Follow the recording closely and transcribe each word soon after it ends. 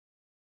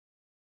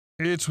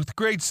It's with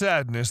great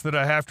sadness that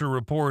I have to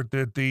report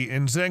that the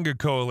Ndzenga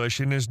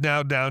coalition is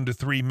now down to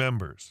 3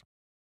 members.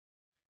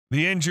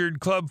 The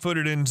injured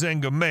Club-Footed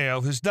Ndzenga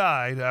Male has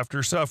died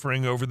after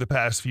suffering over the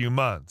past few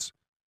months.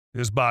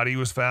 His body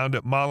was found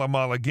at Mala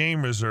Mala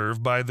Game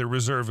Reserve by the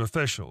reserve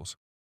officials.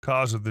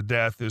 Cause of the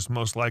death is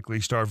most likely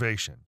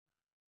starvation.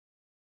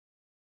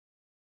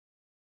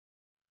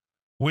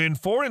 When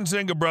 4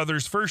 Ndzenga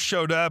brothers first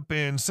showed up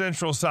in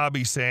central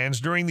Sabi sands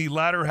during the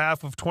latter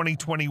half of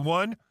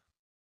 2021,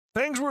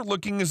 things were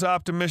looking as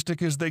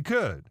optimistic as they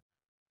could.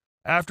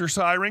 After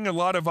siring a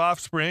lot of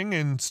offspring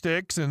and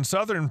sticks in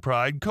southern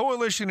pride,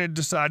 Coalition had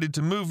decided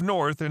to move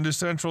north into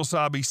central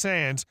Sabi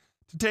sands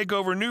to take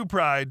over new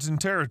prides and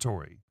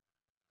territory.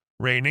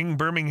 Reigning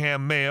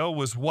Birmingham Male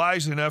was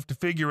wise enough to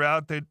figure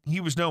out that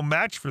he was no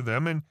match for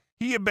them, and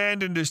he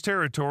abandoned his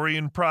territory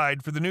and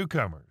pride for the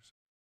newcomers.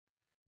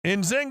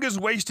 Ndzengas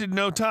wasted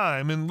no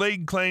time and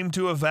laid claim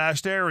to a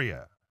vast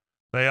area.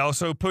 They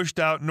also pushed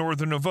out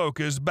northern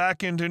Avokas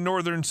back into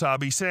northern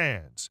Sabi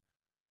sands.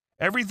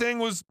 Everything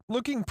was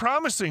looking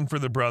promising for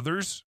the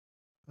brothers,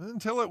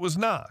 until it was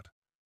not.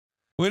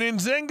 When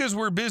Ndzengas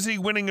were busy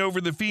winning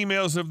over the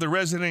females of the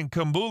resident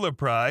Kumbula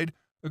pride,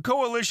 a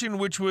coalition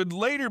which would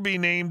later be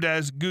named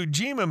as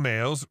Gujima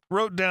males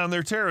wrote down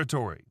their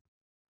territory.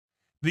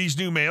 These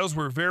new males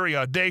were very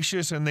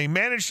audacious, and they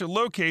managed to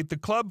locate the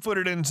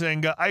Club-Footed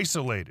Ndzenga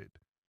isolated.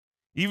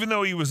 Even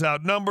though he was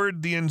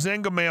outnumbered, the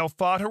Ndzenga male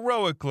fought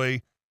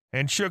heroically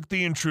and shook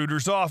the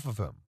intruders off of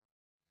him.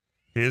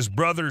 His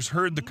brothers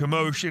heard the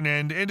commotion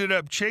and ended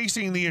up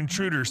chasing the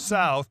intruders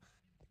south.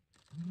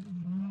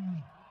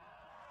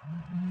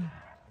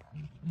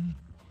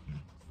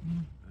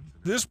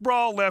 This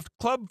brawl left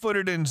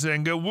Club-Footed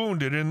Ndzenga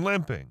wounded and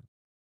limping.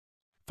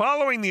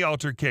 Following the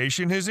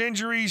altercation, his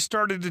injuries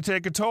started to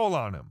take a toll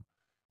on him.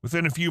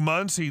 Within a few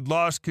months, he'd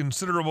lost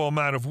considerable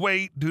amount of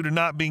weight due to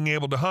not being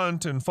able to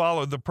hunt and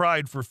follow the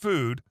pride for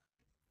food.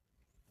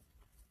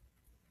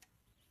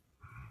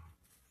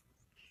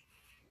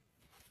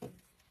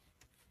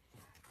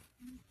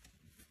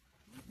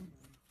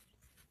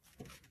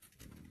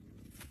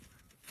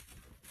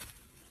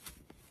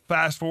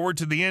 Fast forward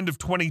to the end of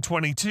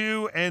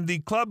 2022, and the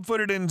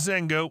Club-Footed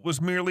Ndzenga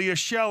was merely a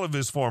shell of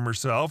his former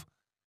self.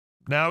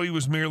 Now he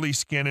was merely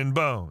skin and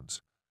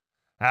bones.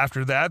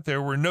 After that,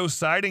 there were no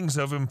sightings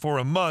of him for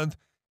a month.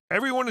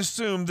 Everyone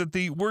assumed that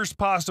the worst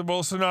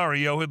possible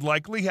scenario had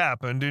likely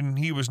happened and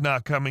he was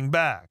not coming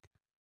back.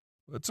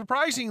 But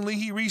surprisingly,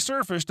 he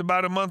resurfaced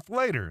about a month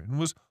later and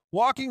was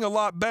walking a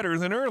lot better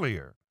than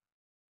earlier.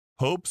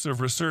 Hopes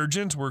of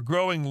resurgence were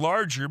growing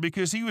larger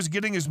because he was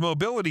getting his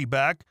mobility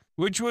back,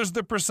 which was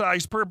the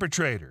precise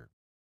perpetrator.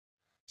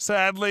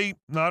 Sadly,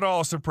 not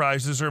all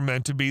surprises are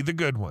meant to be the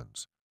good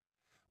ones.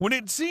 When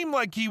it seemed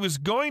like he was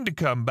going to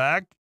come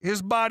back,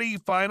 his body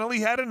finally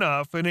had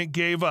enough and it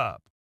gave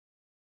up.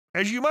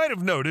 As you might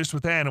have noticed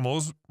with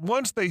animals,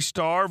 once they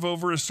starve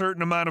over a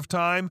certain amount of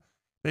time,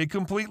 they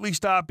completely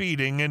stop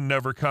eating and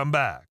never come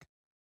back.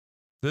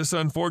 This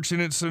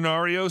unfortunate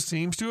scenario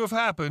seems to have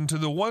happened to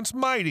the once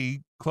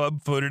mighty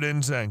Club-Footed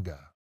Ndzenga.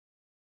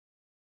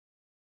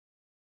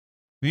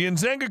 The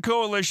Ndzenga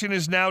coalition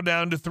is now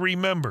down to 3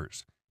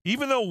 members.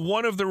 Even though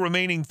one of the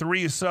remaining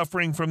 3 is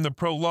suffering from the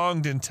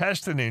prolonged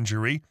intestine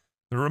injury,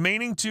 the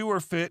remaining 2 are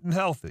fit and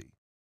healthy.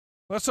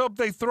 Let's hope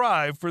they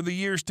thrive for the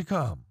years to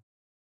come.